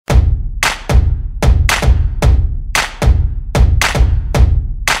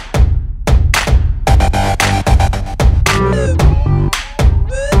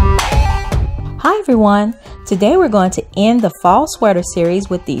everyone! Today we're going to end the fall sweater series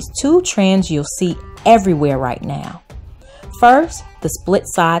with these two trends you'll see everywhere right now. First, the split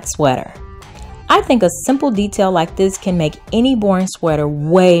side sweater. I think a simple detail like this can make any boring sweater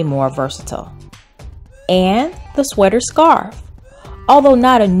way more versatile. And the sweater scarf. Although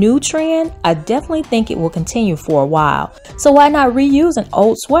not a new trend, I definitely think it will continue for a while. So why not reuse an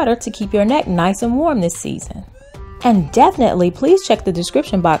old sweater to keep your neck nice and warm this season? And definitely please check the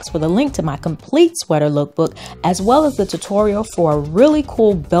description box for the link to my complete sweater lookbook, as well as the tutorial for a really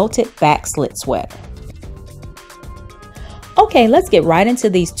cool belted back slit sweater. Okay, let's get right into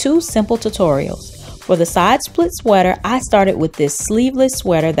these two simple tutorials. For the side split sweater, I started with this sleeveless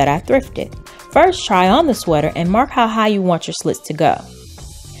sweater that I thrifted. First, try on the sweater and mark how high you want your slits to go.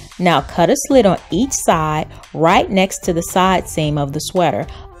 Now cut a slit on each side right next to the side seam of the sweater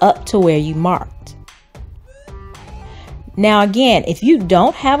up to where you marked. Now again, if you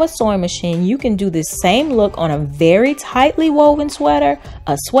don't have a sewing machine, you can do this same look on a very tightly woven sweater,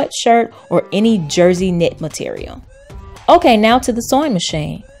 a sweatshirt, or any jersey knit material. Okay, now to the sewing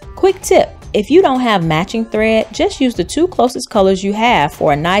machine. Quick tip, if you don't have matching thread, just use the two closest colors you have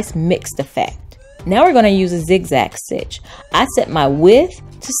for a nice mixed effect. Now we're going to use a zigzag stitch. I set my width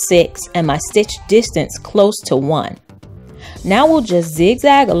to 6 and my stitch distance close to 1. Now we'll just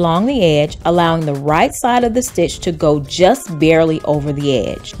zigzag along the edge, allowing the right side of the stitch to go just barely over the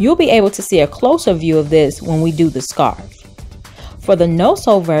edge. You'll be able to see a closer view of this when we do the scarf. For the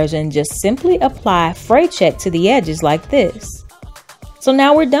no-sew version, just simply apply fray check to the edges like this. So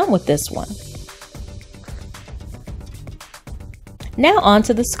now we're done with this one. Now on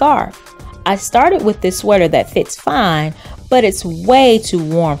to the scarf. I started with this sweater that fits fine, but it's way too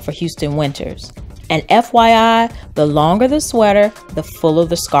warm for Houston winters. And FYI, the longer the sweater, the fuller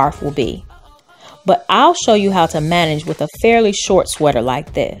the scarf will be. But I'll show you how to manage with a fairly short sweater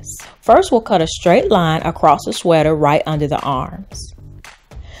like this. First, we'll cut a straight line across the sweater right under the arms.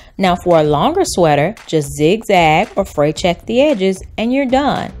 Now for a longer sweater, just zigzag or fray check the edges and you're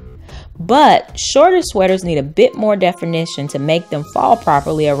done. But shorter sweaters need a bit more definition to make them fall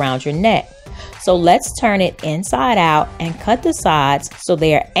properly around your neck. So let's turn it inside out and cut the sides so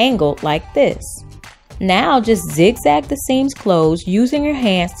they are angled like this. Now just zigzag the seams closed using your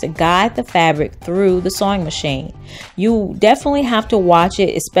hands to guide the fabric through the sewing machine. You definitely have to watch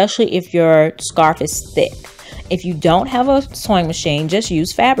it, especially if your scarf is thick. If you don't have a sewing machine, just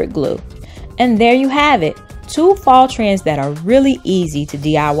use fabric glue. And there you have it, two fall trends that are really easy to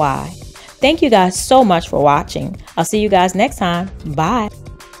DIY. Thank you guys so much for watching. I'll see you guys next time. Bye.